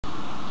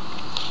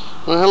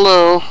Well,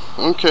 hello.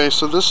 Okay,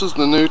 so this is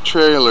the new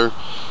trailer.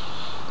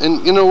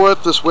 And you know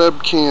what? This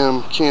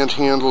webcam can't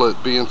handle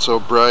it being so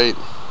bright.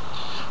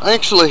 I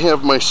actually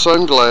have my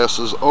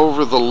sunglasses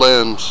over the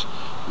lens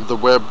of the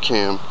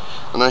webcam,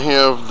 and I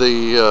have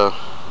the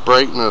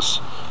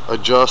brightness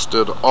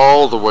adjusted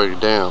all the way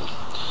down.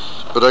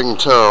 But I can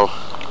tell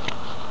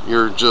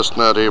you're just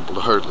not able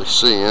to hardly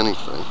see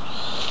anything.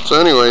 So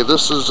anyway,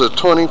 this is a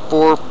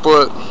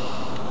 24-foot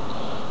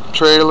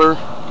trailer,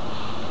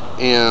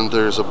 and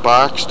there's a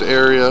boxed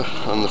area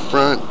on the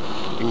front.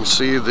 You can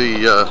see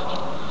the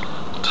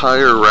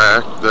tire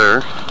rack there.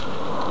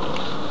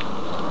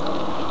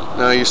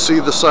 Now you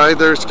see the side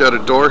there, it's got a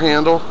door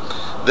handle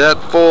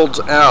that folds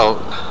out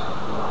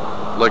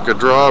like a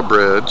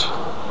drawbridge,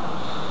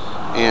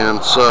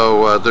 and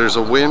so there's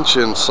a winch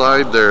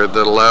inside there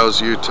that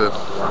allows you to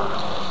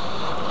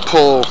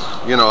pull,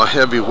 you know, a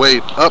heavy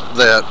weight up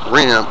that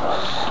ramp.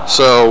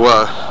 So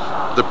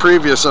the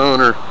previous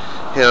owner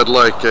had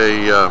like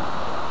a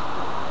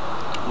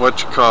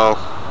what you call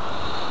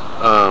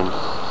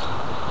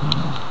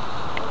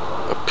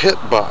a pit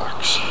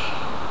box,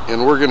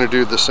 and we're going to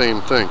do the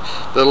same thing.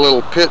 That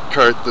little pit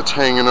cart that's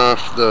hanging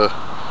off the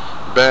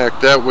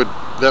back, that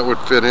would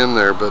fit in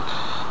there, but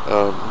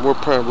we'll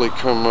probably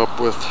come up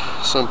with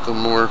something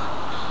more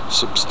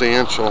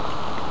substantial.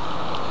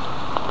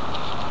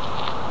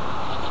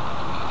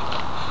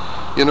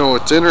 You know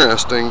what's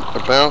interesting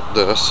about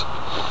this,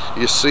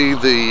 you see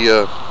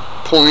the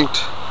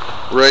point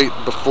right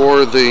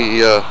before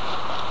the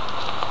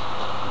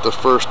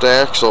first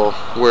axle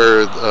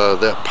where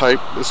that pipe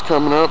is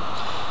coming up.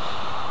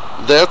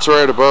 That's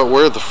right about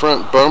where the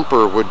front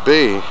bumper would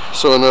be.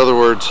 So in other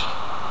words,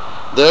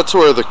 that's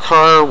where the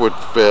car would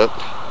fit,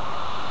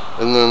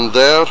 and then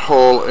that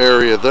whole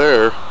area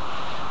there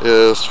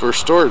is for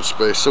storage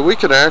space. So we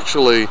could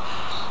actually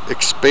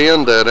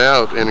expand that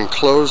out and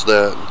enclose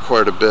that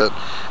quite a bit,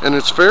 and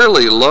it's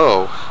fairly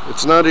low.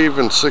 It's not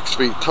even 6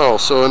 feet tall.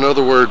 So in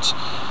other words,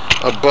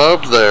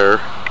 above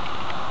there,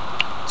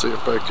 let's see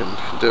if I can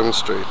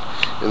demonstrate,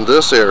 in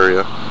this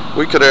area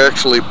we could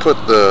actually put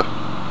the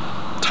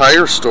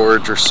tire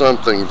storage or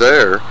something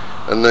there,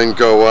 and then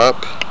go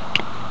up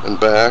and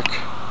back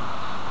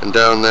and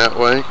down that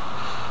way.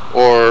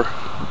 Or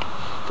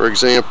for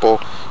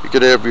example, you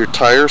could have your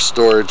tire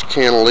storage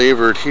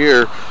cantilevered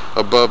here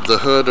above the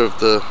hood of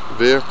the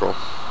vehicle.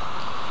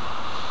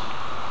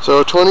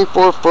 So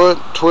 24-foot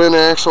twin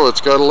axle,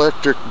 it's got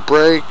electric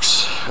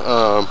brakes,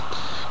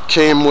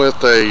 came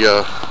with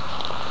a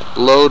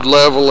load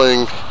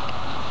leveling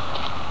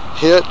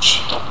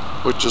hitch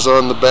which is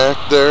on the back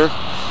there.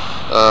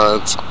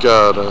 It's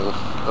got a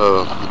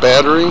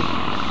battery,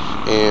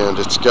 and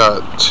it's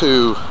got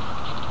 2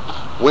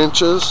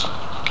 winches,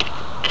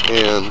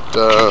 and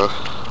I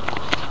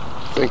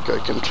think I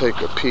can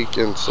take a peek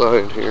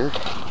inside here.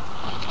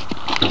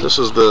 This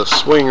is the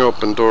swing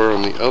open door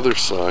on the other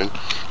side.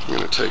 I'm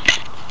going to take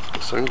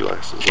the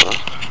sunglasses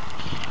off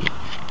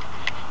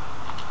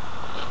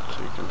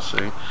so you can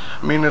see.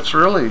 I mean, it's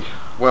really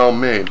well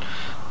made.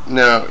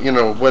 Now, you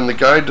know, when the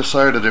guy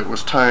decided it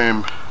was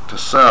time to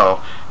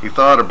sell, he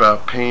thought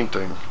about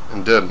painting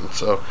and didn't,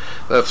 so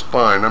that's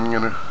fine. I'm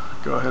going to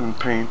go ahead and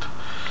paint.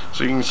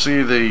 So you can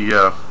see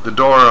the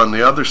door on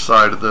the other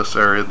side of this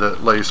area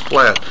that lays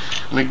flat.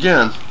 And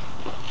again,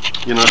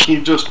 you know, he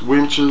just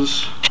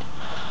winches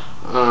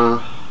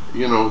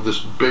you know, this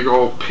big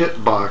old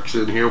pit box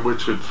in here,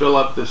 which would fill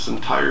up this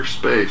entire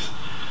space.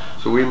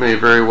 So we may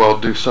very well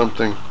do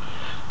something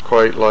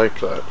quite like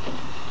that.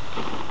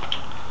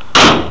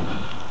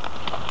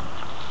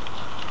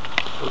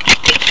 Put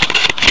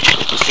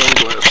the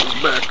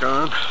sunglasses back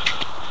on.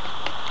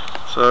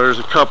 So there's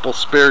a couple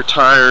spare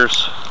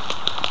tires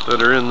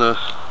that are in the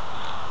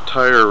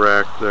tire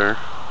rack there,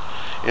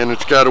 and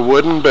it's got a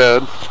wooden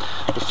bed.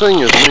 The thing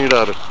is made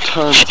out of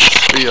tons of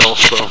steel,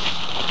 so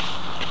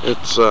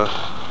it's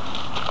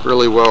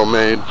really well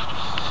made.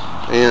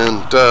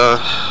 And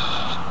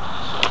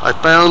I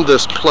found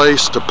this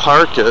place to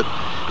park it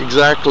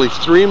exactly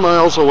 3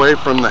 miles away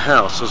from the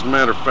house. As a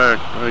matter of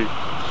fact,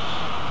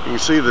 you can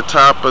see the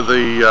top of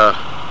the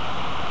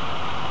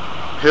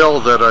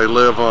hill that I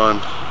live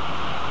on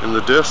in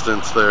the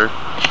distance there.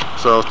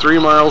 So 3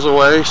 miles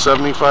away,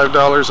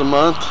 $75 a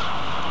month,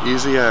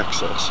 easy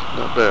access,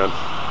 not bad.